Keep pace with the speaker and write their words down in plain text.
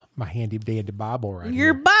my handy dandy Bible right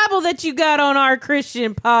Your here. Bible that you got on our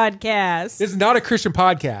Christian podcast. This is not a Christian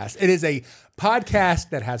podcast. It is a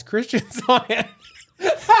podcast that has Christians on it.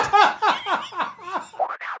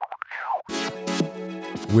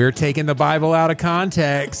 We're taking the Bible out of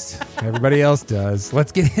context. Everybody else does.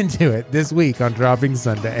 Let's get into it this week on Dropping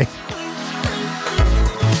Sunday.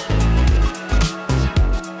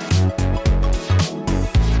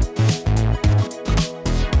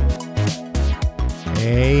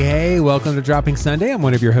 Hey, welcome to Dropping Sunday. I'm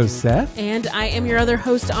one of your hosts, Seth. And I am your other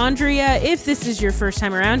host, Andrea. If this is your first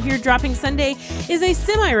time around here, Dropping Sunday is a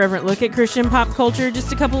semi-reverent look at Christian pop culture.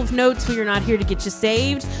 Just a couple of notes. We are not here to get you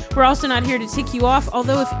saved. We're also not here to tick you off,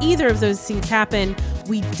 although if either of those things happen,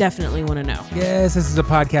 we definitely want to know. Yes, this is a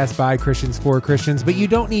podcast by Christians for Christians, but you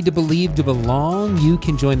don't need to believe to belong. You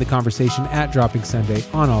can join the conversation at Dropping Sunday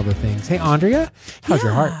on all the things. Hey, Andrea, how's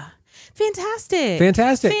your heart? Fantastic.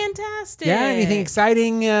 Yeah, anything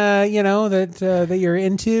exciting, that you're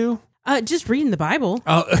into? Just reading the Bible.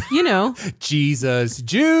 Oh, Jesus,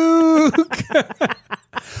 Juke.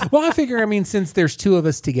 Well, I figure, since there's two of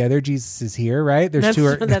us together, Jesus is here, right? That's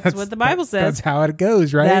what the Bible says. That's how it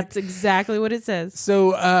goes, right? That's exactly what it says. So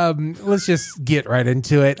let's just get right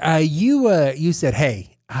into it. You said,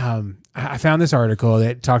 hey, I found this article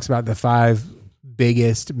that talks about the 5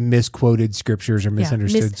 biggest misquoted scriptures or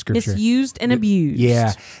misunderstood scripture. Misused and abused.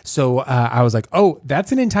 Yeah. So I was like, oh,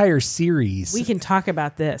 that's an entire series. We can talk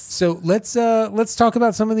about this. So let's talk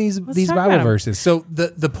about some of these Bible verses. So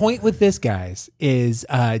the point with this, guys, is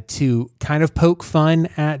to kind of poke fun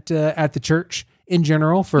at the church in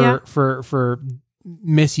general for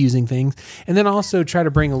misusing things, and then also try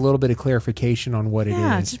to bring a little bit of clarification on what it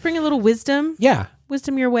is. Just bring a little wisdom. Yeah.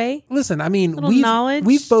 Wisdom your way. Listen, knowledge.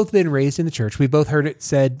 We've both been raised in the church. We've both heard it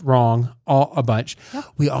said wrong a bunch. Yep.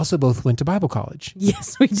 We also both went to Bible college.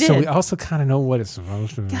 Yes, we did. So we also kind of know what it's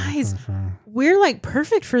supposed to be. Guys, we're like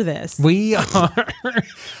perfect for this. We are.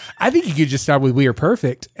 I think you could just start with "We are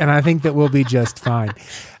perfect," and I think that we'll be just fine.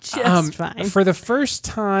 Fine. For the first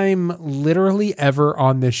time, literally ever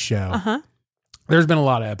on this show, there's been a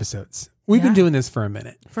lot of episodes. We've been doing this for a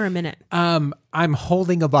minute. I'm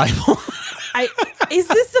holding a Bible. Is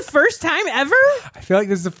this the first time ever? I feel like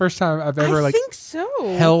this is the first time I've ever think so.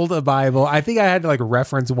 held a Bible. I think I had to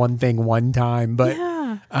reference one thing one time, but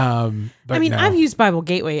but no. I've used Bible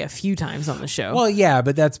Gateway a few times on the show. Well, yeah,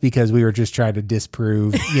 but that's because we were just trying to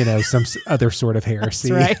disprove, some other sort of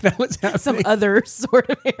heresy. That's right. That was happening. Some other sort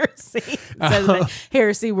of heresy.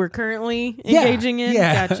 Heresy we're currently engaging in.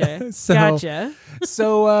 Yeah. Gotcha.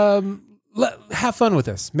 So, have fun with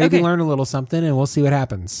us. Maybe learn a little something, and we'll see what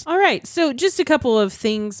happens. All right. So just a couple of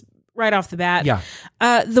things right off the bat. Yeah.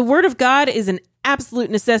 The Word of God is an absolute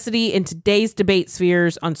necessity in today's debate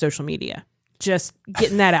spheres on social media. Just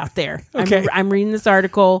getting that out there. Okay. I'm reading this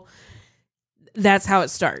article. That's how it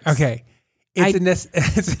starts. Okay. It's a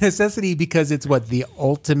necessity because it's the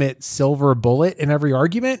ultimate silver bullet in every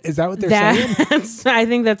argument? Is that what they're saying? I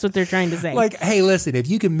think that's what they're trying to say. Hey, listen, if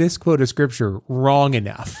you can misquote a scripture wrong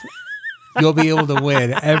enough, you'll be able to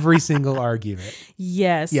win every single argument.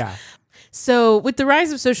 Yes. Yeah. So with the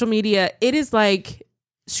rise of social media, it is like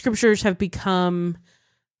scriptures have become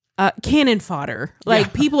cannon fodder.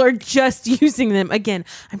 People are just using them. Again,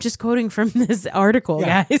 I'm just quoting from this article,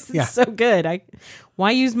 guys. It's so good.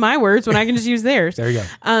 Why use my words when I can just use theirs? There you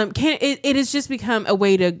go. It has just become a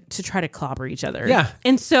way to try to clobber each other. Yeah.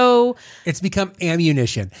 And so it's become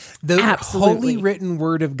ammunition. The holy written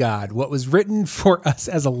word of God, what was written for us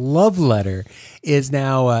as a love letter, is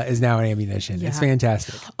now an ammunition. Yeah. It's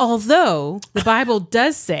fantastic. Although the Bible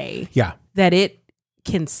does say that it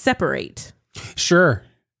can separate. Sure.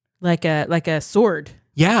 Like a sword.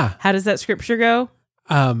 Yeah. How does that scripture go?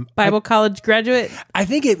 Bible college graduate. I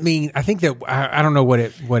don't know what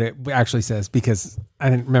it actually says because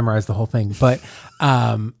I didn't memorize the whole thing, but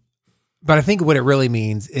I think what it really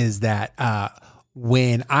means is that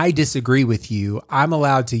when I disagree with you, I'm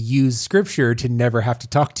allowed to use scripture to never have to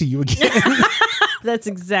talk to you again. That's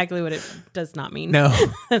exactly what it does not mean. No,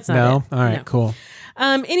 that's not no. it. All right, cool.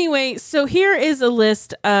 Anyway, so here is a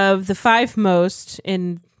list of the 5 most,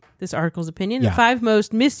 in this article's opinion, the 5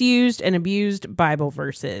 most misused and abused Bible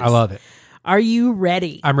verses. I love it. Are you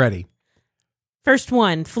ready? I'm ready. First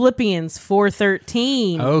one, Philippians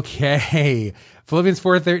 4:13. Okay. Philippians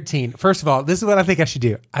 4:13. First of all, this is what I think I should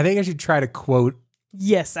do. I think I should try to quote.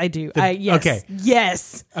 Yes, I do. Yes. Okay.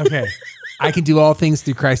 Yes. Okay. I can do all things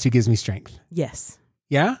through Christ who gives me strength. Yes.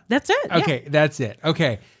 Yeah? That's it. Okay, that's it.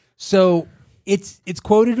 Okay. So it's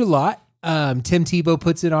quoted a lot. Tim Tebow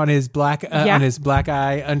puts it on his black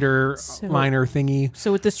eye underliner thingy.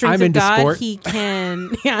 So with the strength of God, he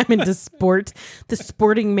can. Yeah, I'm into sport. The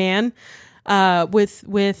sporting man. With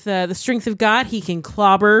the strength of God, he can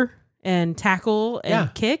clobber and tackle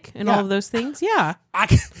and kick and all of those things. Yeah,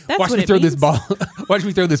 watch me throw this ball. Watch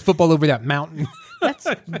me throw this football over that mountain.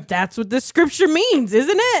 That's what the scripture means,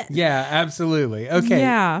 isn't it? Yeah, absolutely. Okay.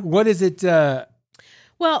 Yeah. What is it?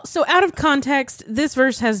 Well, so out of context, this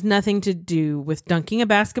verse has nothing to do with dunking a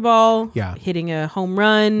basketball, hitting a home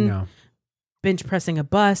run, bench pressing a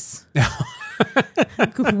bus,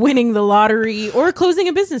 winning the lottery, or closing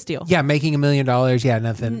a business deal. Yeah, making $1 million. Yeah,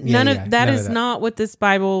 nothing. None of that is not what this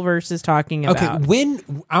Bible verse is talking about. Okay,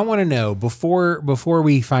 I want to know before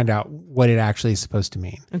we find out what it actually is supposed to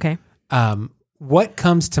mean. Okay. What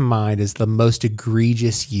comes to mind is the most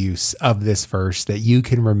egregious use of this verse that you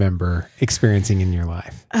can remember experiencing in your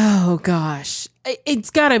life? Oh, gosh. It's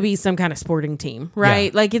got to be some kind of sporting team,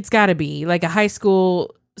 right? Yeah. Like, it's got to be like a high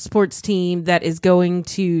school sports team that is going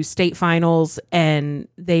to state finals and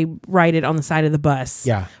they write it on the side of the bus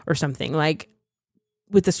or something. Like,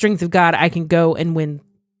 with the strength of God, I can go and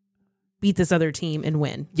beat this other team and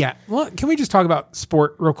win. Yeah. Well, can we just talk about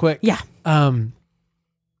sport real quick? Yeah.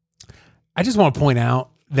 I just want to point out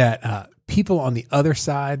that people on the other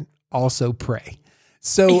side also pray.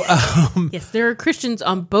 So, yes, there are Christians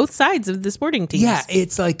on both sides of the sporting teams. Yeah,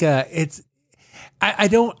 it's like I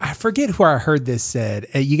forget where I heard this said.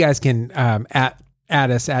 You guys can at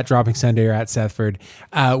us at Dropping Sunday or at Sethford,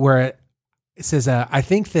 where it says, I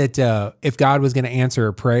think that if God was going to answer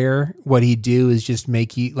a prayer, what he'd do is just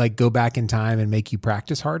make you go back in time and make you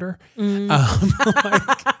practice harder.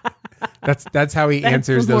 That's how he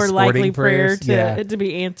answers those sporting prayers. To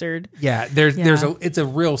be answered. Yeah, it's a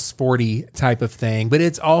real sporty type of thing, but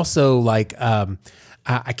it's also like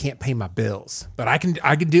I can't pay my bills, but I can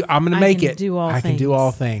do. I'm going to make it. I can do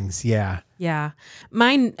all things. Yeah. Yeah.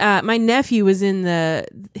 My nephew was in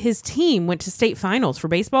his team went to state finals for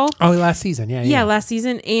baseball. Oh, last season. Yeah. Yeah, last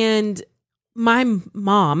season. And my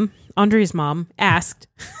mom, Andrea's mom, asked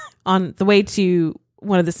on the way to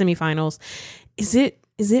one of the semifinals, is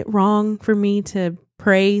it wrong for me to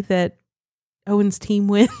pray that Owen's team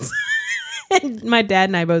wins? And my dad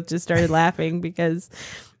and I both just started laughing because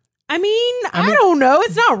I don't know.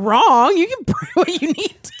 It's not wrong. You can pray what you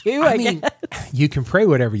need to, I guess. You can pray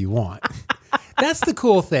whatever you want. That's the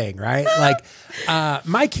cool thing, right? Like,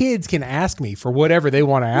 my kids can ask me for whatever they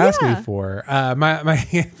want to ask me for.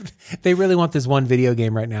 They really want this one video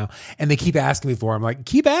game right now, and they keep asking me for it. I'm like,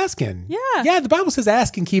 keep asking. Yeah. The Bible says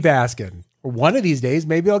ask and keep asking. One of these days,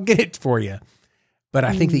 maybe I'll get it for you. But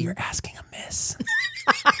I think that you're asking amiss.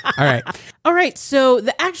 All right. So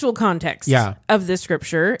the actual context of this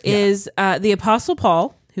scripture is the Apostle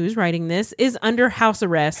Paul, who is writing this, is under house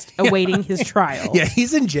arrest awaiting his trial. Yeah,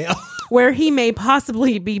 he's in jail. Where he may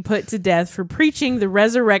possibly be put to death for preaching the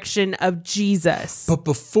resurrection of Jesus. But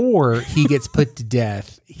before he gets put to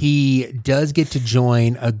death, he does get to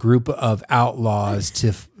join a group of outlaws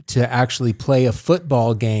to actually play a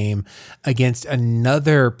football game against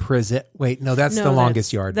another prison. Wait, no, that's the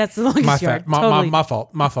longest yard. That's the longest yard. My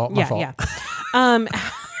fault. Yeah.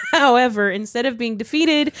 However, instead of being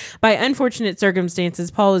defeated by unfortunate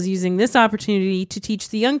circumstances, Paul is using this opportunity to teach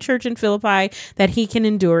the young church in Philippi that he can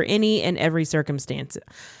endure any and every circumstance,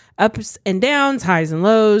 ups and downs, highs and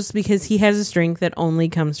lows, because he has a strength that only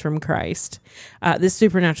comes from Christ. This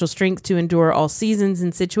supernatural strength to endure all seasons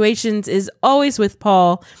and situations is always with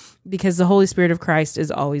Paul because the Holy Spirit of Christ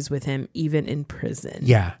is always with him, even in prison.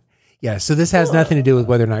 Yeah. Yeah. So this has nothing to do with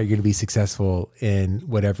whether or not you're going to be successful in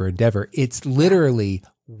whatever endeavor. It's literally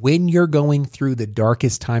when you're going through the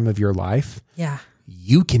darkest time of your life. Yeah.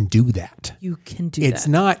 You can do that. You can do that. It's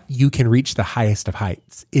not you can reach the highest of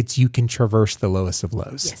heights. It's you can traverse the lowest of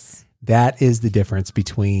lows. Yes. That is the difference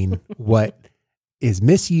between what is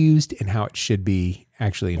misused and how it should be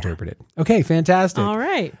actually interpreted. Okay, fantastic. All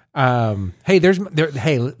right. Hey,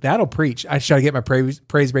 that'll preach. I should get my praise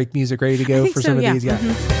break music ready to go for some of these. Yeah.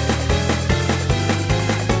 Mm-hmm.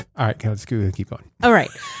 All right, let's keep going. All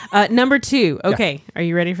right. Number 2. Okay. Are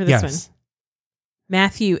you ready for this one?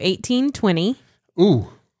 Matthew 18:20. Ooh.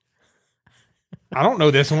 I don't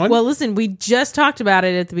know this one. Well, listen, we just talked about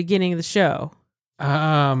it at the beginning of the show.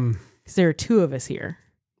 Because there are 2 of us here.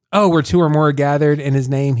 Oh, where 2 or more are gathered in his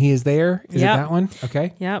name, he is there? Is it that one?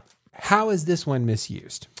 Okay. Yep. How is this one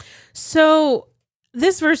misused? So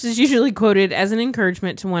this verse is usually quoted as an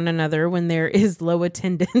encouragement to one another when there is low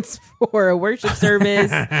attendance for a worship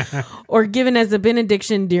service or given as a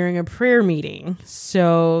benediction during a prayer meeting.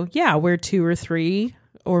 So, where 2 or 3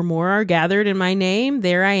 or more are gathered in my name,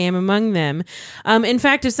 there I am among them. In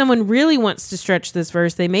fact, if someone really wants to stretch this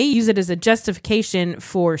verse, they may use it as a justification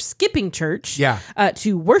for skipping church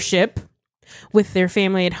to worship with their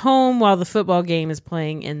family at home while the football game is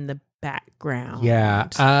playing in the background. Yeah.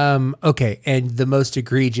 Okay. And the most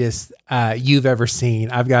egregious you've ever seen.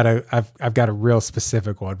 I've got a real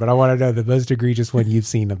specific one, but I want to know the most egregious one you've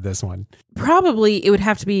seen of this one. Probably it would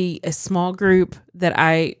have to be a small group that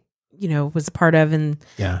I, was a part of, and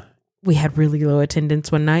we had really low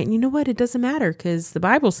attendance one night. And you know what? It doesn't matter because the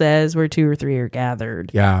Bible says where 2 or 3 are gathered.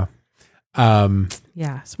 Yeah. So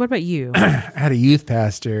what about you? I had a youth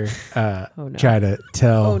pastor try to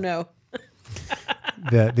tell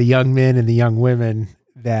the young men and the young women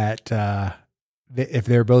that if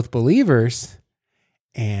they're both believers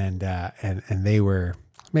and they were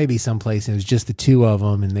maybe someplace and it was just the two of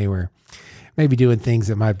them and they were maybe doing things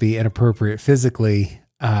that might be inappropriate physically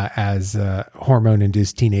as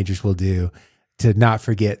hormone-induced teenagers will do, to not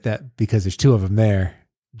forget that because there's two of them there,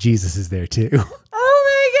 Jesus is there too.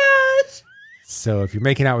 Oh my gosh. So if you're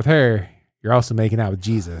making out with her, you're also making out with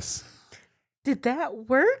Jesus. Did that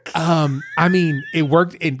work? I mean, it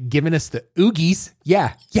worked in giving us the oogies.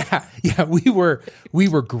 Yeah. We were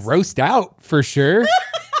grossed out for sure.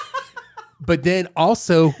 But then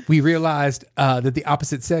also we realized that the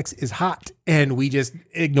opposite sex is hot, and we just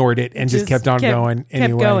ignored it and just kept going anyway.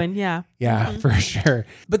 Kept going, yeah. Yeah, for sure.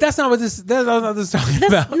 But that's not what this is talking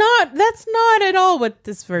about. That's not at all what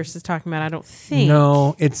this verse is talking about, I don't think.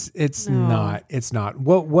 No, it's not. It's not.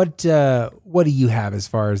 What do you have as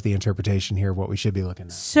far as the interpretation here, what we should be looking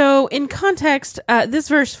at? So in context, this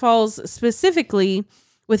verse falls specifically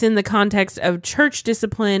within the context of church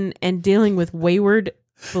discipline and dealing with wayward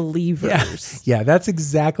believers. Yeah, that's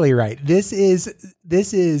exactly right. This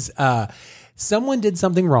is someone did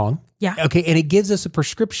something wrong. Yeah. Okay. And it gives us a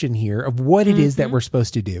prescription here of what it is that we're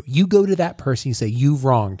supposed to do. You go to that person, you say, you've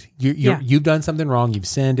wronged. You've done something wrong. You've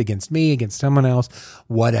sinned against me, against someone else,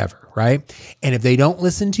 whatever. Right. And if they don't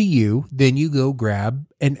listen to you, then you go grab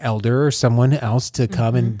an elder or someone else to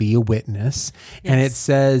come and be a witness. Yes. And it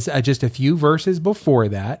says just a few verses before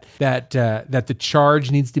that the charge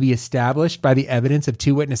needs to be established by the evidence of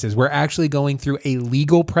 2 witnesses. We're actually going through a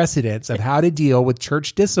legal precedence of how to deal with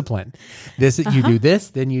church discipline. You do this,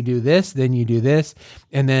 then you do this, then you do this.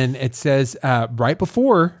 And then it says right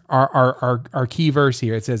before our key verse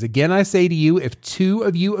here, it says, again, I say to you, if 2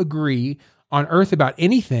 of you agree on earth about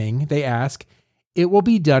anything they ask, it will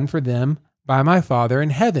be done for them by my Father in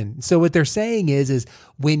heaven. So what they're saying is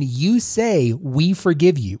when you say we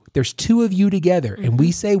forgive you, there's 2 of you together and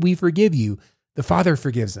we say we forgive you, the Father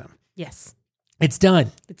forgives them. Yes. It's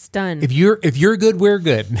done. It's done. If you're good, we're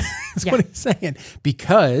good. That's what he's saying.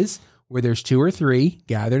 Because where there's 2 or 3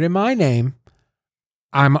 gathered in my name,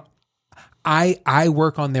 I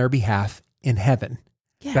work on their behalf in heaven.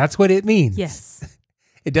 Yeah. That's what it means. Yes.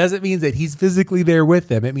 It doesn't mean that he's physically there with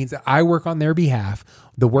them. It means that I work on their behalf.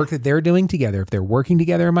 The work that they're doing together, if they're working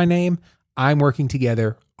together in my name, I'm working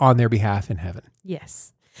together on their behalf in heaven.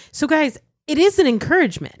 Yes. So guys, it is an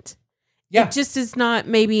encouragement. Yeah. It just is not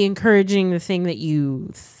maybe encouraging the thing that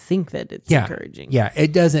you think that it's encouraging. Yeah.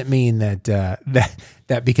 It doesn't mean that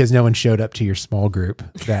that because no one showed up to your small group,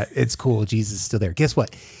 that it's cool. Jesus is still there. Guess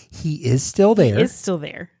what? He is still there. He is still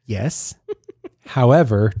there. Yes.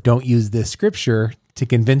 However, don't use this scripture to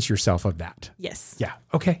convince yourself of that. Yes. Yeah.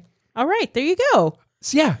 Okay. All right. There you go.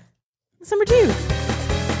 So yeah. That's number 2.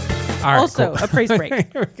 All right, also, cool. A praise break. Here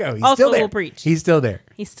we go. He's also, still there. We'll preach. He's still there.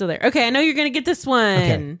 He's still there. Okay, I know you're going to get this one.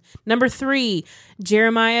 Okay. Number 3,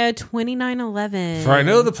 Jeremiah 29:11. For I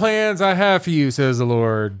know the plans I have for you, says the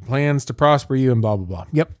Lord. Plans to prosper you and blah, blah, blah.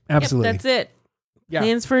 Yep, absolutely. Yep, that's it. Yeah.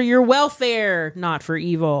 Plans for your welfare, not for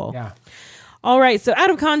evil. Yeah. All right, so out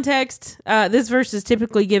of context, this verse is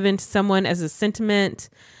typically given to someone as a sentiment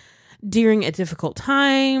during a difficult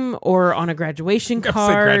time or on a graduation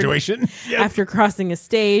card after crossing a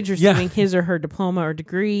stage, receiving his or her diploma or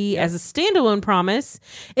degree. As a standalone promise,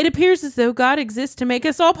 it appears as though God exists to make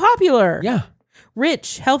us all popular,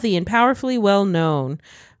 rich, healthy, and powerfully well known.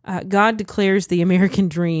 God declares the American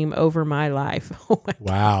dream over my life. Oh my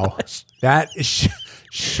gosh. That is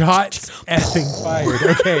shots effing fired.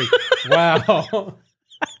 Okay. Wow.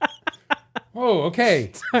 Oh,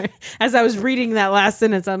 okay. Sorry. As I was reading that last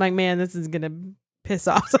sentence, I'm like, man, this is going to piss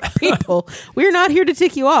off some people. We're not here to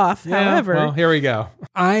tick you off. Yeah, however. Well, here we go.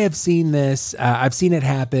 I have seen this. I've seen it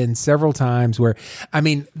happen several times where,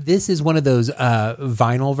 this is one of those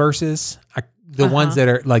vinyl verses, the ones that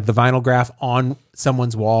are like the vinyl graph on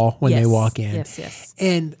someone's wall when they walk in. Yes.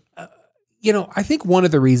 And, I think one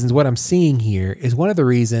of the reasons what I'm seeing here is one of the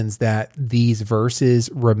reasons that these verses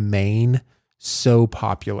remain so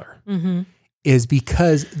popular is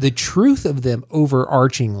because the truth of them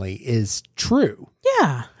overarchingly is true.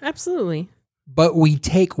 Yeah, absolutely. But we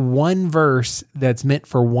take one verse that's meant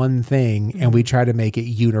for one thing and we try to make it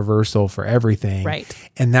universal for everything. Right.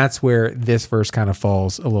 And that's where this verse kind of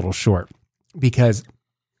falls a little short. Because,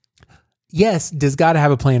 yes, does God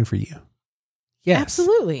have a plan for you? Yes.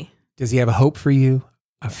 Absolutely. Does he have a hope for you?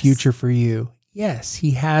 A future for you? Yes,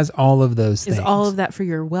 he has all of those things. Is all of that for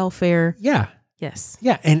your welfare? Yeah. Yes.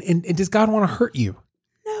 Yeah. And does God want to hurt you?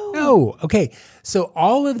 No. No. Okay. So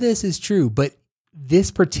all of this is true, but this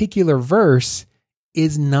particular verse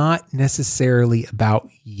is not necessarily about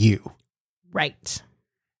you. Right.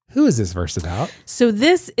 Who is this verse about? So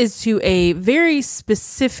this is to a very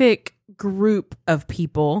specific group of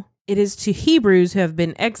people. It is to Hebrews who have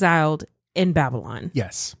been exiled in Babylon.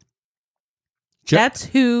 Yes. That's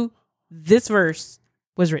who this verse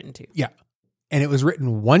was written to. Yeah. And it was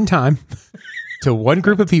written one time to one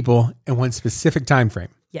group of people in one specific time frame.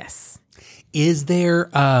 Yes. Is there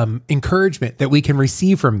encouragement that we can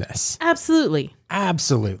receive from this? Absolutely.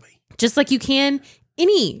 Absolutely. Just like you can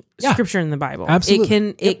any scripture in the Bible.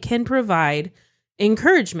 Absolutely. It can provide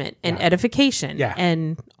encouragement and edification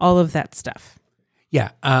and all of that stuff.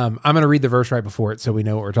 Yeah. I'm going to read the verse right before it so we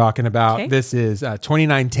know what we're talking about. Okay. This is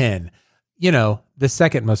 29:10. You know, the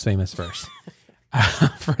second most famous verse.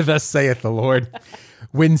 For thus saith the Lord,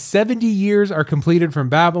 when 70 years are completed from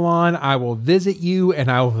Babylon, I will visit you and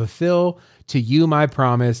I will fulfill to you my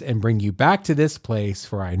promise and bring you back to this place,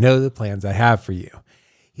 for I know the plans I have for you.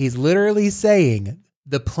 He's literally saying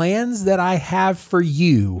the plans that I have for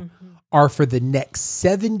you are for the next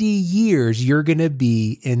 70 years you're going to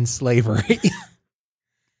be in slavery.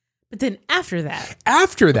 But then after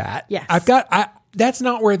that, yes. That's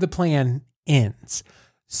not where the plan ends.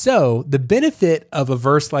 So the benefit of a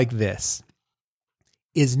verse like this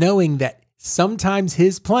is knowing that sometimes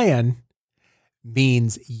his plan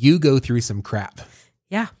means you go through some crap.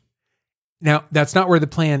 Yeah. Now, that's not where the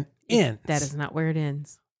plan ends. That is not where it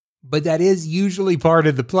ends. But that is usually part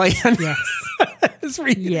of the plan. Yes. It's for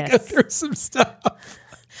you to go through some stuff.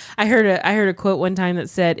 I heard a quote one time that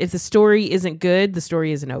said, if the story isn't good, the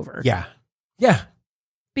story isn't over. Yeah. Yeah.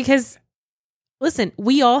 Because, listen,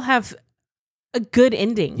 we all have a good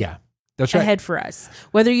ending. Yeah. That's right. Ahead for us.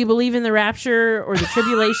 Whether you believe in the rapture or the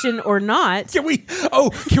tribulation or not. Can we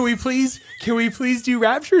please do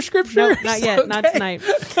rapture scripture? No, not yet. Okay. Not tonight.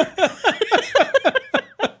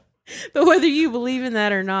 But whether you believe in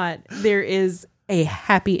that or not, there is a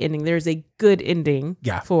happy ending. There's a good ending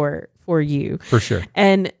for you. For sure.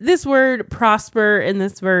 And this word prosper in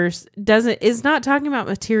this verse is not talking about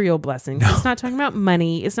material blessings. No. It's not talking about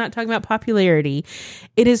money. It's not talking about popularity.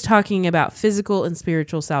 It is talking about physical and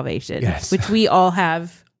spiritual salvation, which we all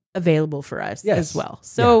have available for us as well.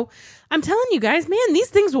 So I'm telling you guys, man, these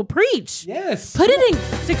things will preach. Yes. Put it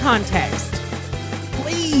into context.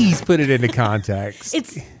 Please put it into context.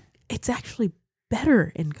 It's actually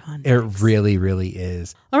better in context. It really, really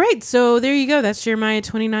is. All right, so there you go. That's Jeremiah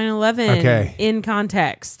 29:11. Okay. In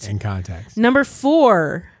context. In context. Number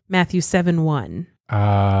 4, Matthew 7:1.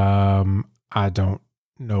 I don't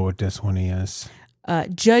know what this one is.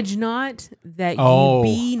 Judge not that you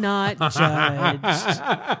be not judged.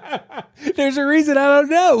 There's a reason I don't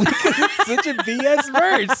know, because it's such a BS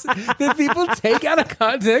verse that people take out of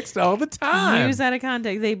context all the time. Use out of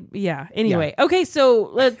context. Anyway. Okay,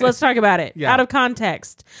 so let's talk about it. Out of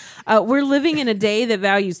context. We're living in a day that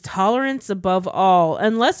values tolerance above all,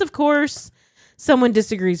 unless, of course, someone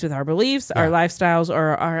disagrees with our beliefs, our lifestyles,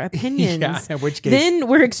 or our opinions. In which case, then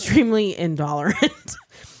we're extremely intolerant.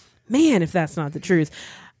 Man, if that's not the truth.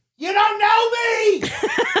 You don't know me.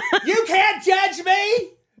 You can't judge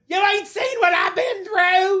me. You ain't seen what I've been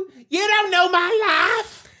through. You don't know my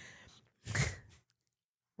life.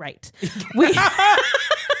 Right.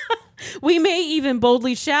 We may even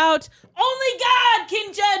boldly shout, only God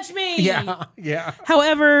can judge me. Yeah.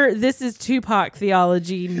 However, this is Tupac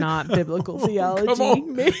theology, not biblical theology.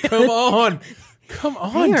 Come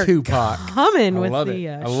on, Tupac. Coming with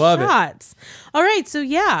the shots. All right, so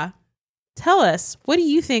tell us, what do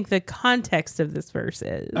you think the context of this verse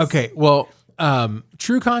is? Okay, well,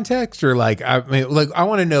 true context, or I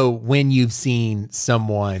want to know when you've seen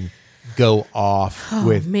someone go off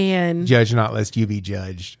with judge not lest you be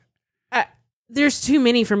judged. There's too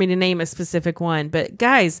many for me to name a specific one, but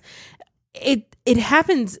guys, it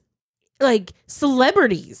happens like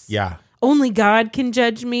celebrities. Yeah. Only God can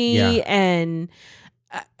judge me. Yeah. And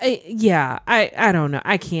I don't know.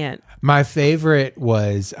 I can't. My favorite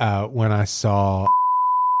was when I saw,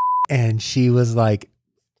 and she was like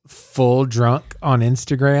full drunk on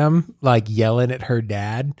Instagram, like yelling at her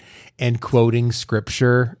dad and quoting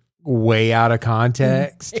scripture way out of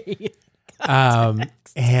context. And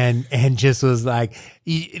just was like,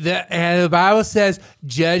 the Bible says,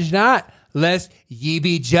 judge not, lest ye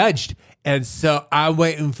be judged. And so I'm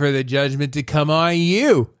waiting for the judgment to come on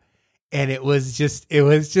you. And it was just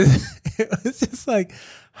like,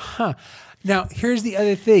 huh. Now, here's the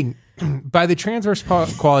other thing. By the transverse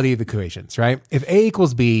quality of equations, right? If A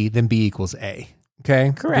equals B, then B equals A.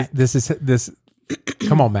 Okay? Correct. This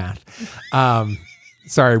come on, math.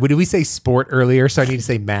 Sorry, did we say sport earlier? So I need to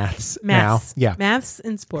say maths now. Yeah. Maths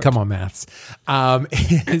and sport. Come on, maths.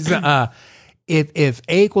 If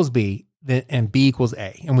A equals B then, and B equals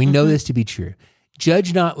A, and we know this to be true,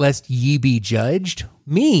 judge not lest ye be judged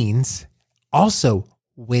means also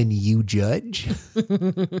when you judge,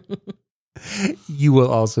 you will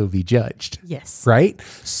also be judged. Yes. Right?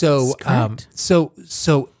 So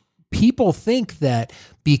so people think that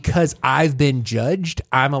because I've been judged,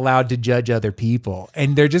 I'm allowed to judge other people.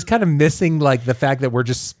 And they're just kind of missing like the fact that we're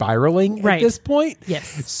just spiraling at this point.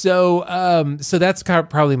 Yes. So so that's kind of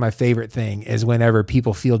probably my favorite thing is whenever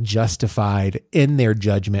people feel justified in their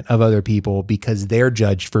judgment of other people because they're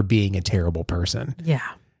judged for being a terrible person. Yeah.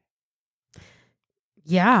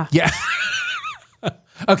 Yeah. Yeah.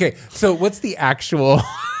 Okay, so what's the actual...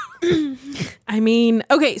 I mean,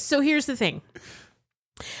 okay, so here's the thing.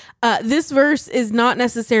 This verse is not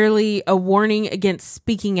necessarily a warning against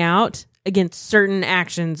speaking out against certain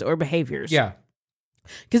actions or behaviors. Yeah.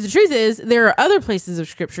 Because the truth is, there are other places of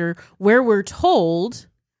Scripture where we're told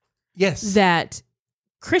that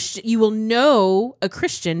you will know a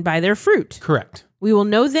Christian by their fruit. Correct. We will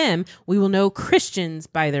know them. We will know Christians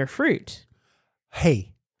by their fruit. Hey,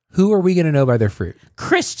 who are we going to know by their fruit?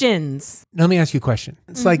 Christians. Let me ask you a question.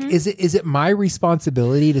 It's like, is it my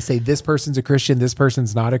responsibility to say this person's a Christian, this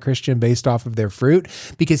person's not a Christian based off of their fruit?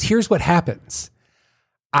 Because here's what happens.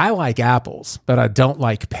 I like apples, but I don't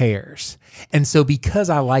like pears. And so because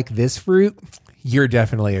I like this fruit, you're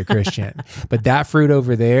definitely a Christian. But that fruit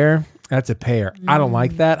over there, that's a pear. I don't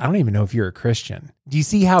like that. I don't even know if you're a Christian. Do you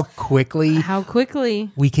see how quickly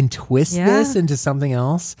we can twist this into something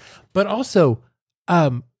else? But also,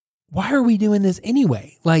 why are we doing this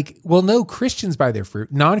anyway? Like, we'll know Christians by their fruit.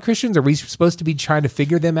 Non-Christians, are we supposed to be trying to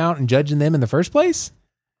figure them out and judging them in the first place?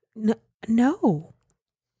 No.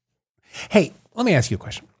 Hey, let me ask you a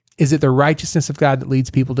question. Is it the righteousness of God that leads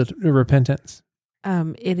people to repentance?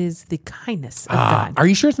 It is the kindness of God. Are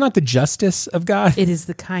you sure it's not the justice of God? It is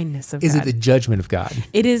the kindness of God. Is it the judgment of God?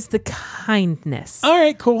 It is the kindness. All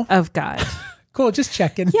right, cool. Of God. Cool, just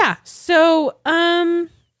checking. Yeah. So,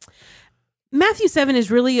 Matthew 7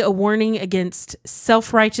 is really a warning against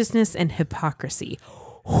self-righteousness and hypocrisy.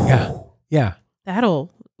 Yeah.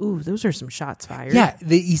 Those are some shots fired. Yeah,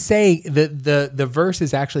 he's saying the verse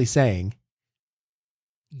is actually saying,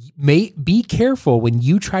 be careful when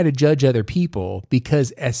you try to judge other people,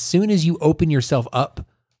 because as soon as you open yourself up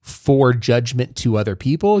for judgment to other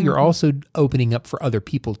people, you're also opening up for other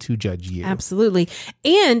people to judge you. Absolutely.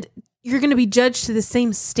 And you're going to be judged to the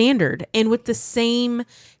same standard and with the same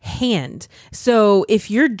hand. So if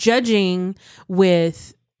you're judging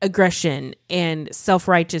with aggression and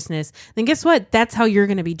self-righteousness, then guess what? That's how you're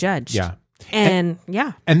going to be judged. Yeah. And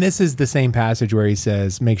this is the same passage where he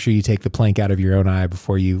says, make sure you take the plank out of your own eye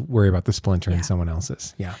before you worry about the splinter in someone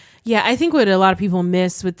else's. Yeah. Yeah. I think what a lot of people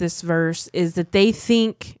miss with this verse is that they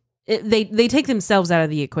think they take themselves out of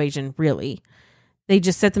the equation. Really. They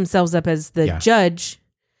just set themselves up as the judge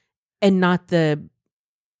and not the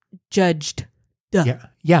judged. Yeah.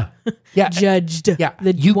 Judged. Yeah.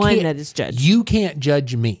 The one that is judged. You can't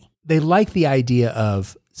judge me. They like the idea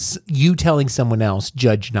of you telling someone else,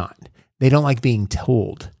 judge not. They don't like being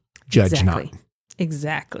told, judge not.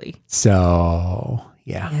 Exactly. So,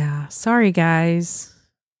 yeah. Yeah. Sorry, guys.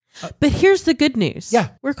 But here's the good news. Yeah.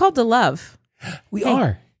 We're called to love. We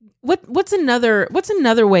are. What's another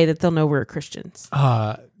way that they'll know we're Christians?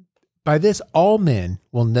 By this, all men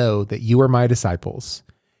will know that you are my disciples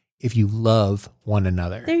if you love one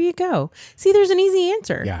another. There you go. See, there's an easy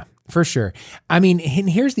answer. Yeah, for sure. I mean, and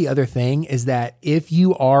here's the other thing is that if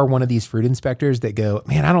you are one of these fruit inspectors that go,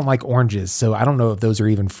 man, I don't like oranges, so I don't know if those are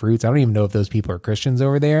even fruits. I don't even know if those people are Christians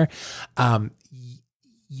over there.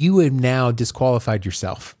 You have now disqualified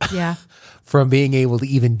yourself from being able to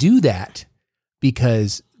even do that,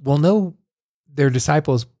 because we'll know they're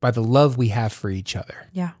disciples by the love we have for each other.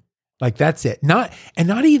 Yeah. Like that's it. Not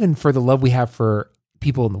even for the love we have for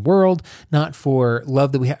people in the world, not for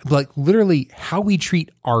love that we have, like literally how we treat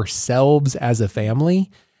ourselves as a family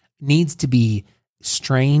needs to be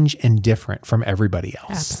strange and different from everybody else.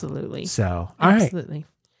 Absolutely. So, absolutely.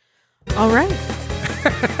 All right.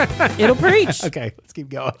 It'll preach. Okay, let's keep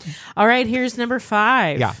going. All right, here's number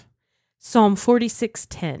 5. Yeah. Psalm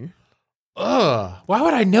 46:10. Why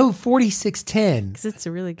would I know 46:10? Because it's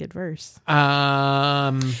a really good verse.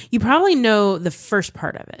 Um. You probably know the first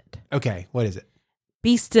part of it. Okay, what is it?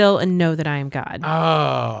 Be still and know that I am God.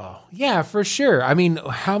 Oh, yeah, for sure. I mean,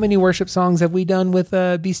 how many worship songs have we done with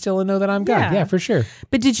 "Be Still and Know That I'm God"? Yeah, for sure.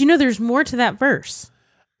 But did you know there's more to that verse?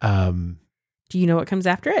 Do you know what comes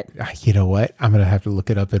after it? You know what? I'm gonna have to look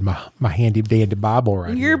it up in my handy dandy Bible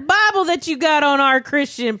right Your here. Bible that you got on our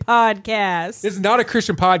Christian podcast. This is not a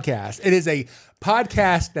Christian podcast. It is a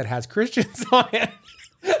podcast that has Christians on it.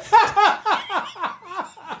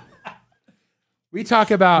 We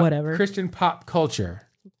talk about Christian pop culture.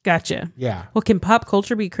 Gotcha. Yeah. Well, can pop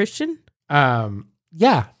culture be Christian?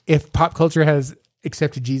 Yeah. If pop culture has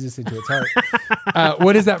accepted Jesus into its heart.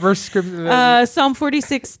 What is that verse scripture? Psalm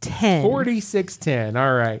 46:10. 46:10.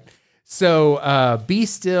 All right. So be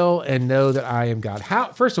still and know that I am God.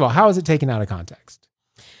 First of all, how is it taken out of context?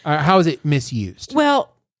 How is it misused?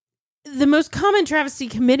 Well, the most common travesty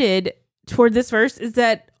committed toward this verse is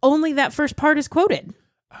that only that first part is quoted.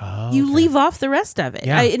 Oh, okay. You leave off the rest of it.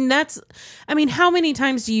 Yeah. And that's, I mean, how many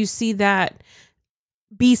times do you see that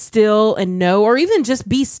be still and know, or even just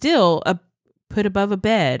be still, put above a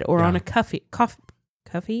bed or on a café?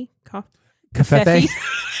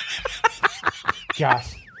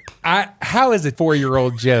 Gosh. How is a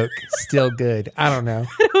 4-year-old joke still good? I don't know.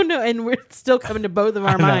 I don't know. And we're still coming to both of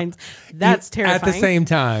our minds. That's terrifying. At the same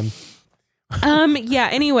time. Yeah,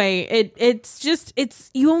 anyway, it's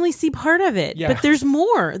you only see part of it, but there's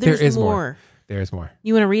more. There's more. There's more.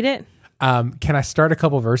 You want to read it? Can I start a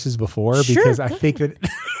couple verses before? Sure, because I think that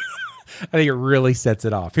I think it really sets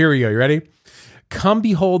it off. Here we go. You ready? Come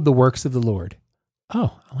behold the works of the Lord.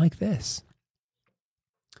 Oh, I like this.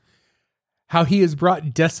 How he has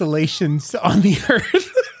brought desolations on the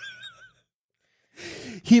earth.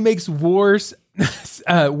 He makes wars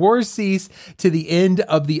cease to the end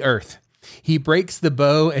of the earth. He breaks the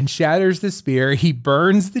bow and shatters the spear. He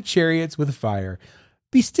burns the chariots with fire.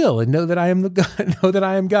 Be still and know that I am know that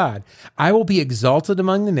I am God. I will be exalted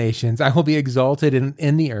among the nations. I will be exalted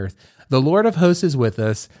in the earth. The Lord of hosts is with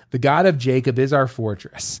us. The God of Jacob is our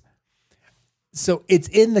fortress. So it's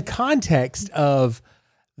in the context of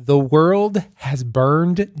the world has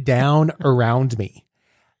burned down around me.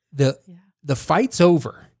 The fight's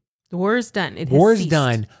over. The war is done. War is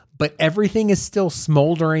done, but everything is still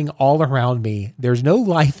smoldering all around me. There's no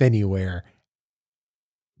life anywhere.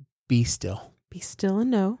 Be still. Be still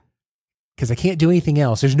and know. Because I can't do anything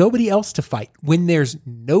else. There's nobody else to fight. When there's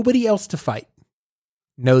nobody else to fight,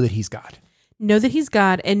 know that he's God. Know that he's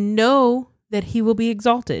God and know that he will be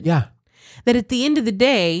exalted. Yeah. That at the end of the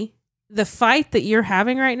day, the fight that you're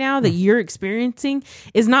having right now, that you're experiencing,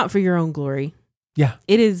 is not for your own glory. Yeah.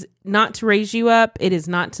 It is not to raise you up. It is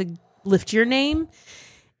not to lift your name.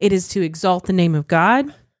 It is to exalt the name of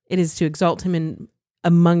God. It is to exalt him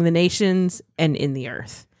among the nations and in the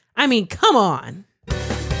earth. I mean, come on.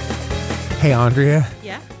 Hey, Andrea.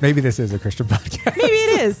 Yeah? Maybe this is a Christian podcast. Maybe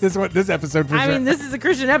it is. This episode for sure. I mean, this is a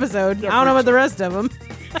Christian episode. I don't know about the rest of them.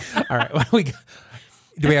 All right. What do we got?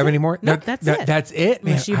 Do we have any more? No, that's it. That's it,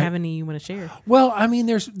 man. Unless you have any you want to share. Well, I mean,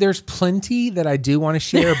 there's plenty that I do want to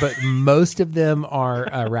share, but most of them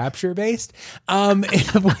are rapture based.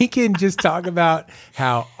 If we can just talk about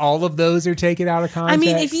how all of those are taken out of context. I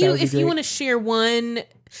mean, if you want to share one,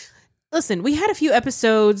 listen, we had a few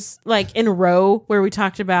episodes like in a row where we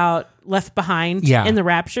talked about Left Behind in the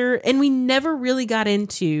rapture, and we never really got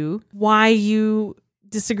into why you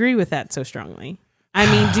disagree with that so strongly. I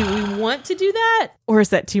mean, do we want to do that, or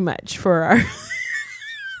is that too much for our?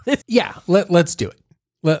 Yeah, let's do it.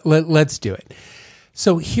 Let's do it.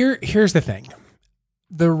 So here's the thing: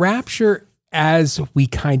 the rapture, as we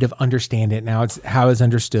kind of understand it now, it's how it's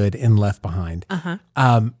understood in Left Behind.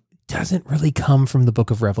 Doesn't really come from the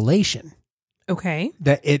Book of Revelation. Okay.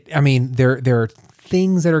 There are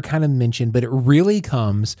things that are kind of mentioned, but it really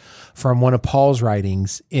comes from one of Paul's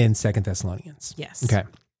writings in 2 Thessalonians. Yes. Okay.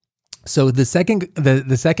 So the second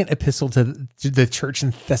epistle to the church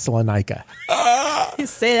in Thessalonica.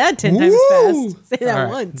 Say that 10 times fast. Say that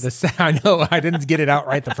once. I know I didn't get it out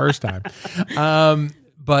right the first time.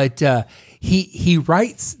 But he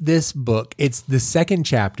writes this book. It's the second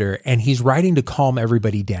chapter, and he's writing to calm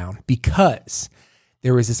everybody down because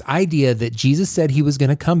there was this idea that Jesus said he was going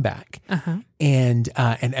to come back, and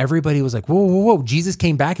everybody was like, "Whoa! Jesus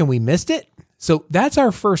came back, and we missed it." So that's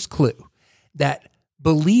our first clue that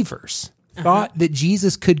believers thought that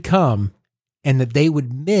Jesus could come and that they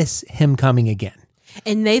would miss him coming again.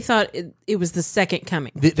 And they thought it was the second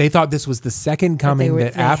coming. They thought this was the second coming,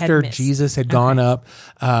 that after Jesus had gone up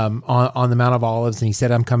on the Mount of Olives and he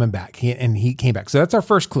said, I'm coming back. He came back. So that's our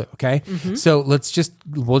first clue, okay? So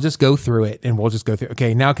we'll just go through it and we'll just go through.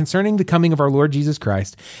 Okay, now concerning the coming of our Lord Jesus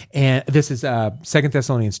Christ, and this is 2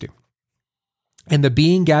 Thessalonians 2. And the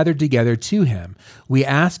being gathered together to him, we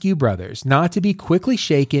ask you, brothers, not to be quickly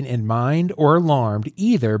shaken in mind or alarmed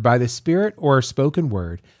either by the Spirit or a spoken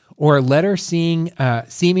word, or a letter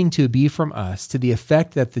seeming to be from us, to the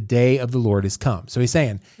effect that the day of the Lord is come. So he's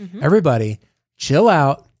saying, everybody, chill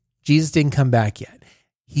out. Jesus didn't come back yet.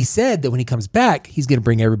 He said that when he comes back, he's going to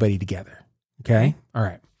bring everybody together. Okay? All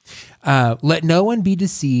right. Let no one be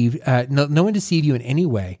deceived. No one deceive you in any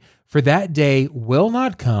way, for that day will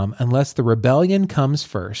not come unless the rebellion comes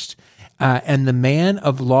first, and the man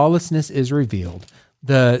of lawlessness is revealed,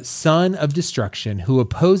 the son of destruction, who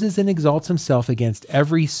opposes and exalts himself against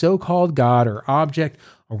every so-called God or object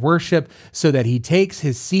or worship, so that he takes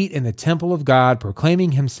his seat in the temple of God,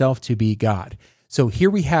 proclaiming himself to be God. So here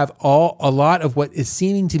we have a lot of what is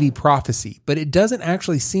seeming to be prophecy, but it doesn't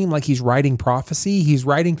actually seem like he's writing prophecy. He's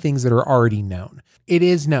writing things that are already known. It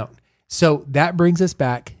is known. So that brings us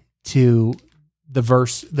back to the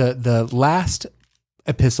verse, the last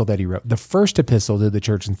epistle that he wrote, the first epistle to the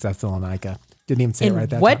church in Thessalonica. Didn't even say it right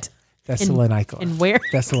that what? time. Thessalonica. And where?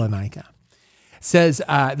 Thessalonica. Says,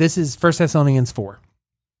 this is 1 Thessalonians 4,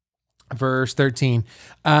 verse 13.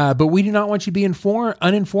 But we do not want you to be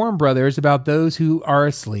uninformed, brothers, about those who are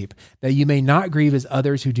asleep, that you may not grieve as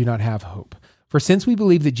others who do not have hope. For since we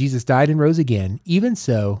believe that Jesus died and rose again, even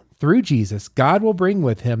so, through Jesus, God will bring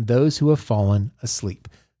with him those who have fallen asleep.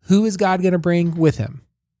 Who is God going to bring with him?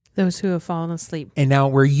 Those who have fallen asleep. And now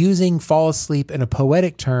we're using fall asleep in a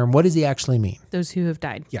poetic term. What does he actually mean? Those who have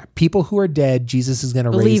died. Yeah, people who are dead, Jesus is going to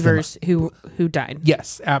raise them up. Believers who died.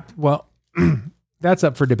 Yes. Well, that's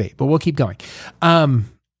up for debate, but we'll keep going. Why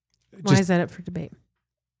is that up for debate?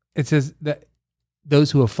 It says that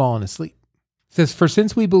those who have fallen asleep. It says, for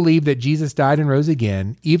since we believe that Jesus died and rose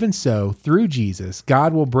again, even so, through Jesus,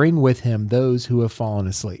 God will bring with him those who have fallen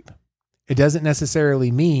asleep. It doesn't necessarily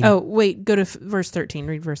mean... Oh, wait, go to verse 13.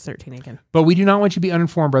 Read verse 13 again. But we do not want you to be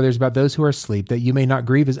uninformed, brothers, about those who are asleep, that you may not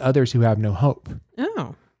grieve as others who have no hope.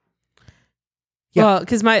 Oh. Yeah. Well,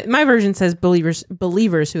 because my version says believers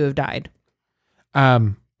who have died.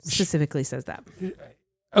 Specifically says that.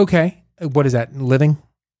 Okay. What is that? Living?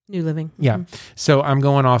 New Living. Yeah. Mm-hmm. So I'm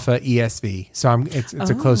going off ESV. So it's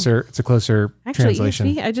a closer Actually, translation.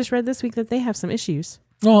 ESV, I just read this week that they have some issues.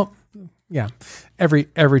 Well, yeah, every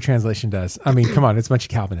translation does. I mean, come on, it's a bunch of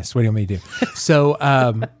Calvinists. What do you want me to do? So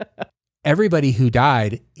everybody who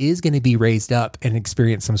died is going to be raised up and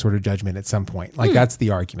experience some sort of judgment at some point. Like that's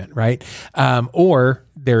the argument, right? Or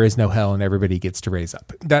there is no hell and everybody gets to raise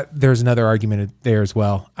up. That there's another argument there as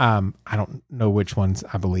well. I don't know which ones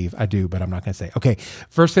I believe I do, but I'm not going to say. Okay,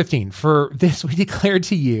 verse 15. For this we declare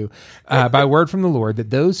to you by word from the Lord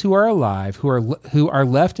that those who are alive, who are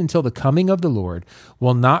left until the coming of the Lord,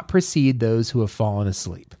 will not precede those who have fallen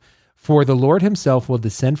asleep. For the Lord himself will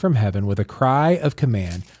descend from heaven with a cry of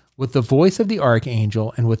command, with the voice of the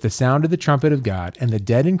archangel, and with the sound of the trumpet of God, and the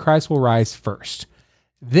dead in Christ will rise first.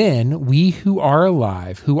 Then we who are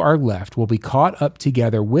alive, who are left, will be caught up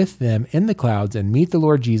together with them in the clouds and meet the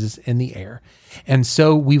Lord Jesus in the air. And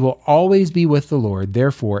so we will always be with the Lord.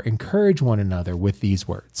 Therefore, encourage one another with these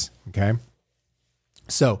words. Okay?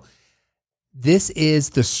 So this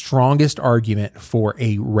is the strongest argument for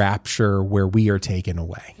a rapture where we are taken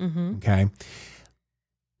away. Mm-hmm. Okay?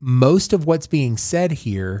 Most of what's being said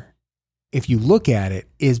here, if you look at it,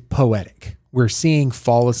 is poetic. We're seeing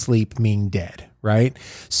fall asleep mean dead, right?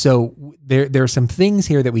 So there are some things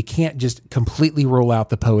here that we can't just completely roll out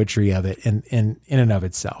the poetry of it in and of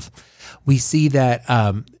itself. We see that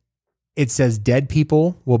it says dead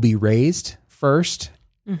people will be raised first,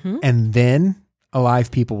 mm-hmm. and then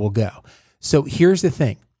alive people will go. So here's the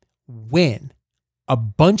thing. When a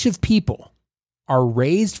bunch of people are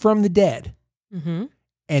raised from the dead, mm-hmm.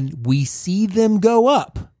 and we see them go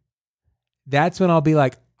up, that's when I'll be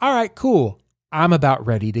like, all right, cool. I'm about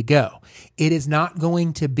ready to go. It is not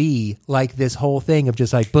going to be like this whole thing of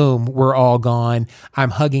just like, boom, we're all gone. I'm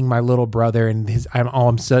hugging my little brother and all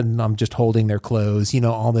of a sudden I'm just holding their clothes,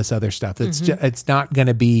 all this other stuff. It's not going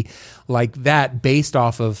to be like that based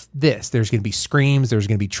off of this. There's going to be screams. There's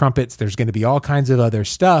going to be trumpets. There's going to be all kinds of other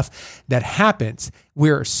stuff that happens.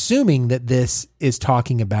 We're assuming that this is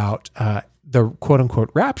talking about the quote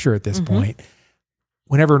unquote rapture at this mm-hmm. point.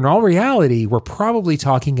 Whenever in all reality, we're probably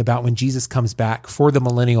talking about when Jesus comes back for the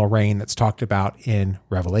millennial reign that's talked about in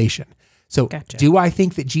Revelation. So gotcha. Do I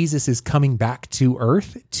think that Jesus is coming back to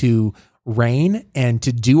earth to reign and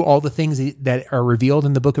to do all the things that are revealed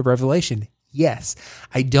in the book of Revelation? Yes.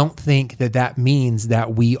 I don't think that means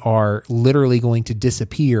that we are literally going to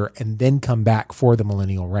disappear and then come back for the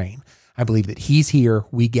millennial reign. I believe that he's here.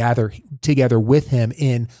 We gather together with him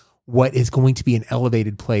in what is going to be an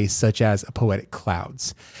elevated place, such as a poetic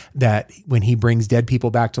clouds, that when he brings dead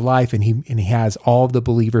people back to life and he has all of the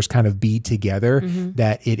believers kind of be together,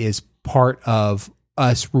 that it is part of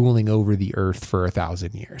us ruling over the earth for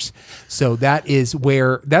 1,000 years. So that's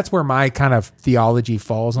where my kind of theology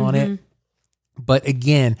falls on it. But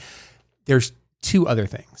again, there's two other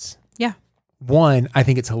things. Yeah. One, I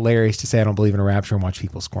think it's hilarious to say I don't believe in a rapture and watch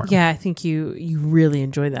people squirm. Yeah, I think you really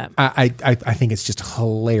enjoy that. I think it's just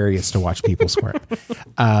hilarious to watch people squirm.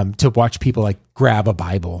 To watch people like grab a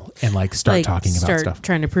Bible and like start talking about stuff.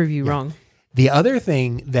 Trying to prove you wrong. The other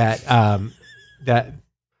thing that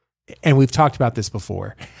and we've talked about this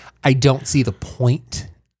before, I don't see the point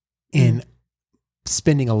in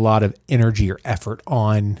spending a lot of energy or effort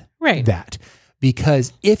on that.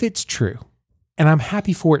 Because if it's true, and I'm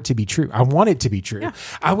happy for it to be true, I want it to be true. Yeah.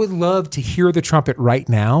 I would love to hear the trumpet right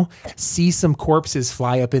now, see some corpses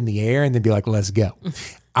fly up in the air, and then be like, let's go.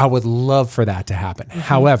 I would love for that to happen.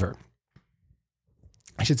 However,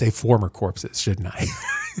 I should say former corpses, shouldn't I?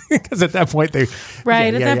 Because at that point, they...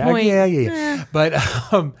 Right, at that point. Yeah. But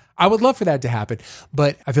I would love for that to happen.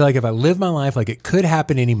 But I feel like if I live my life like it could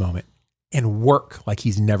happen any moment and work like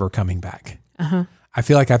he's never coming back, I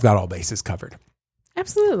feel like I've got all bases covered.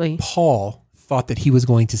 Absolutely. Paul thought that he was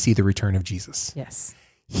going to see the return of Jesus. Yes.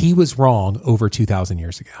 He was wrong over 2,000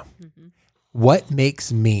 years ago. What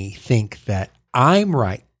makes me think that I'm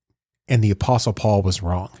right and the Apostle Paul was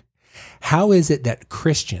wrong? How is it that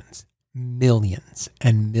Christians, millions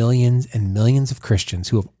and millions and millions of Christians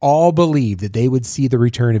who have all believed that they would see the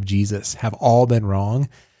return of Jesus have all been wrong,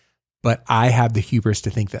 but I have the hubris to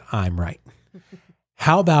think that I'm right?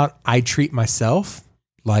 How about I treat myself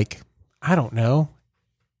like, I don't know,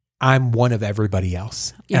 I'm one of everybody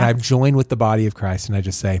else. Yeah. And I've joined with the body of Christ, and I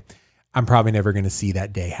just say, I'm probably never going to see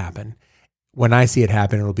that day happen. When I see it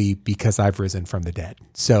happen, it'll be because I've risen from the dead.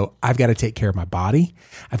 So I've got to take care of my body.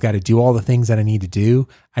 I've got to do all the things that I need to do.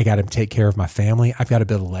 I got to take care of my family. I've got to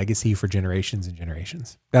build a legacy for generations and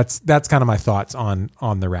generations. That's kind of my thoughts on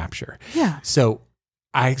the rapture. Yeah. So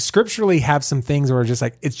I scripturally have some things where just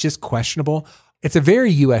like, it's just questionable. It's a very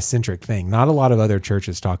U.S. centric thing. Not a lot of other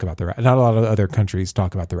churches talk about not a lot of other countries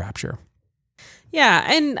talk about the rapture. Yeah,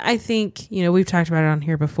 and I think, we've talked about it on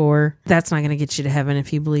here before. That's not going to get you to heaven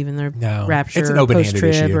if you believe in the rapture, it's an open-handed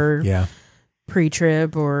post-trib issue. or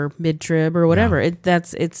pre-trib or mid-trib or whatever.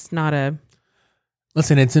 It's not a...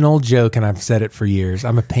 Listen, it's an old joke, and I've said it for years.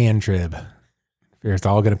 I'm a pan-trib. It's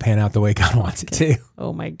all going to pan out the way God wants it to.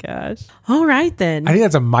 Oh my gosh. All right, then. I think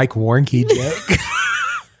that's a Mike Warnke joke.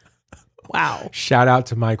 Wow. Shout out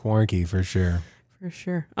to Mike Warnke for sure. For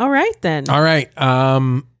sure. All right, then. All right.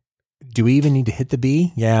 Do we even need to hit the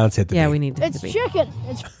B? Yeah, let's hit the B. Yeah, we need to hit the B. It's chicken.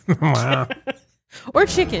 Wow. Or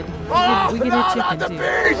chicken. We can do chicken,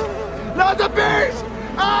 too. Not the bees!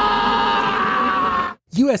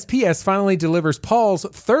 USPS finally delivers Paul's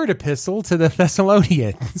third epistle to the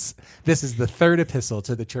Thessalonians. This is the third epistle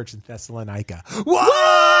to the church in Thessalonica. What?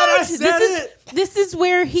 I said it! This is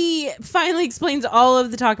where he finally explains all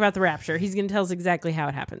of the talk about the rapture. He's going to tell us exactly how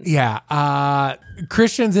it happens. Yeah.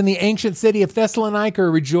 Christians in the ancient city of Thessalonica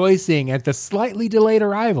are rejoicing at the slightly delayed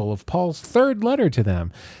arrival of Paul's third letter to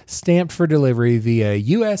them, stamped for delivery via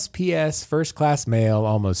USPS first-class mail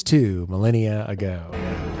almost 2 millennia ago.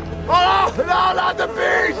 Oh, no, not the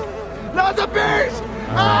bees! Not the bees!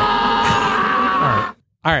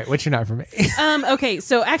 All right, what's your not for me? Okay,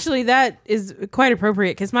 so actually that is quite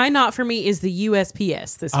appropriate because my not for me is the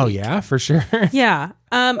USPS this week. Oh, yeah, for sure. Yeah.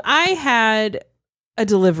 I had a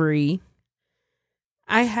delivery.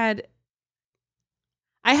 I had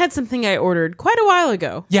something I ordered quite a while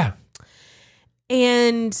ago. Yeah.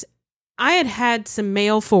 And I had some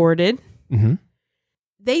mail forwarded. Mm-hmm.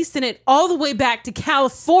 They sent it all the way back to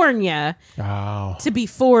California to be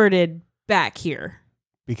forwarded back here.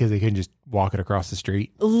 Because they couldn't just walk it across the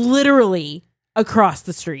street? Literally across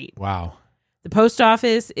the street. Wow. The post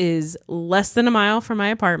office is less than a mile from my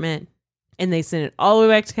apartment, and they sent it all the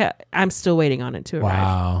way back to I'm still waiting on it to arrive.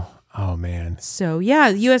 Wow. Oh, man. So,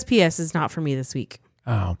 yeah, USPS is not for me this week.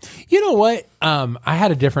 Oh, you know what? I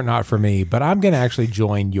had a different not for me, but I'm going to actually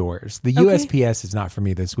join yours. The USPS is not for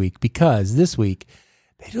me this week because this week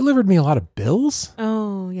they delivered me a lot of bills.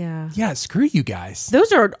 Oh, yeah. Yeah, screw you guys.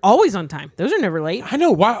 Those are always on time. Those are never late. I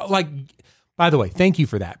know. Why? Like, by the way, thank you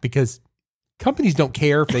for that because companies don't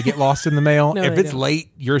care if they get lost in the mail. No, if it's don't.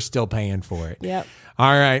 late, you're still paying for it. Yep.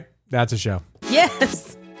 All right. That's a show.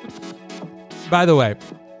 Yes. By the way,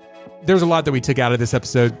 there's a lot that we took out of this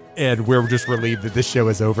episode, and we're just relieved that this show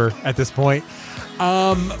is over at this point.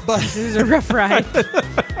 But this is a rough ride.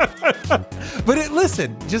 But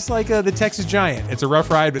listen, just like the Texas Giant, it's a rough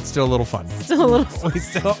ride, but still a little fun. Still a little fun.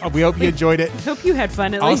 We hope you enjoyed it. Hope you had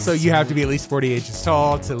fun at least. Also, you have to be at least 40 inches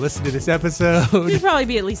tall to listen to this episode. You'd probably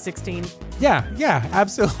be at least 16. Yeah,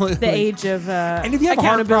 absolutely. The age of and if you have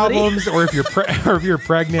heart problems, or if you're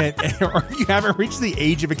pregnant, or if you haven't reached the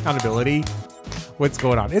age of accountability, what's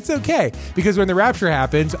going on? It's okay, because when the rapture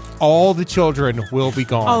happens, all the children will be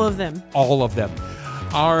gone. All of them. All of them.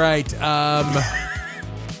 All right.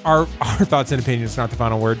 Our thoughts and opinions, not the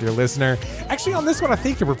final word, dear listener. Actually, on this one, I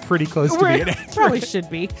think that we're pretty close to being accurate. Probably should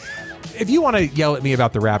be. If you want to yell at me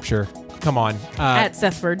about the rapture, come on. At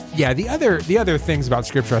Sethford. Yeah, the other things about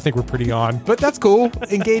Scripture, I think we're pretty on. But that's cool.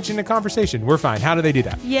 Engage in a conversation. We're fine. How do they do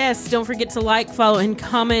that? Yes, don't forget to like, follow, and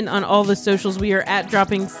comment on all the socials. We are at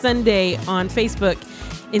Dropping Sunday on Facebook,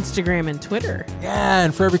 Instagram, and Twitter. Yeah,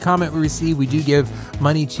 and for every comment we receive, we do give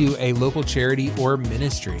money to a local charity or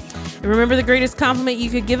ministry. And remember, the greatest compliment you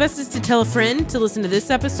could give us is to tell a friend to listen to this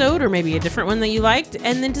episode, or maybe a different one that you liked,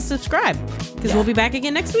 and then to subscribe, because we'll be back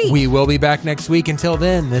again next week. We will be back next week. Until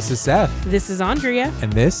then, this is Seth. This is Andrea.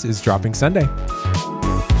 And this is Dropping Sunday.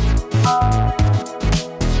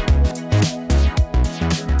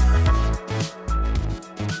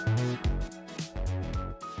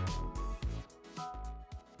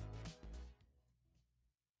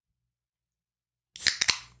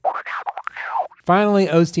 Finally,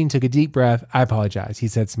 Osteen took a deep breath. I apologize, he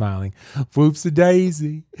said, smiling.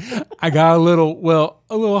 Whoops-a-daisy. I got a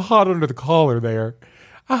little hot under the collar there.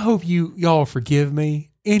 I hope y'all forgive me.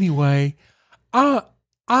 Anyway, I'm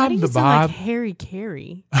the Bob. Like Harry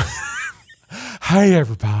Carey. Hey,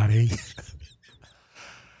 everybody.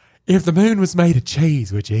 If the moon was made of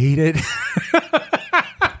cheese, would you eat it?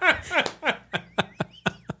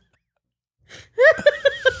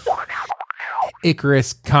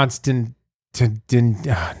 Icarus Constantinides.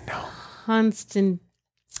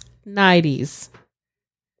 Constantinides.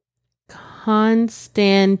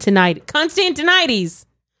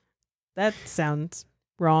 That sounds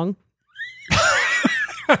wrong.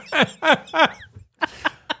 You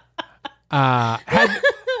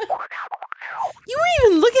weren't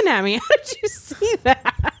even looking at me. How did you see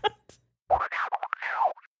that?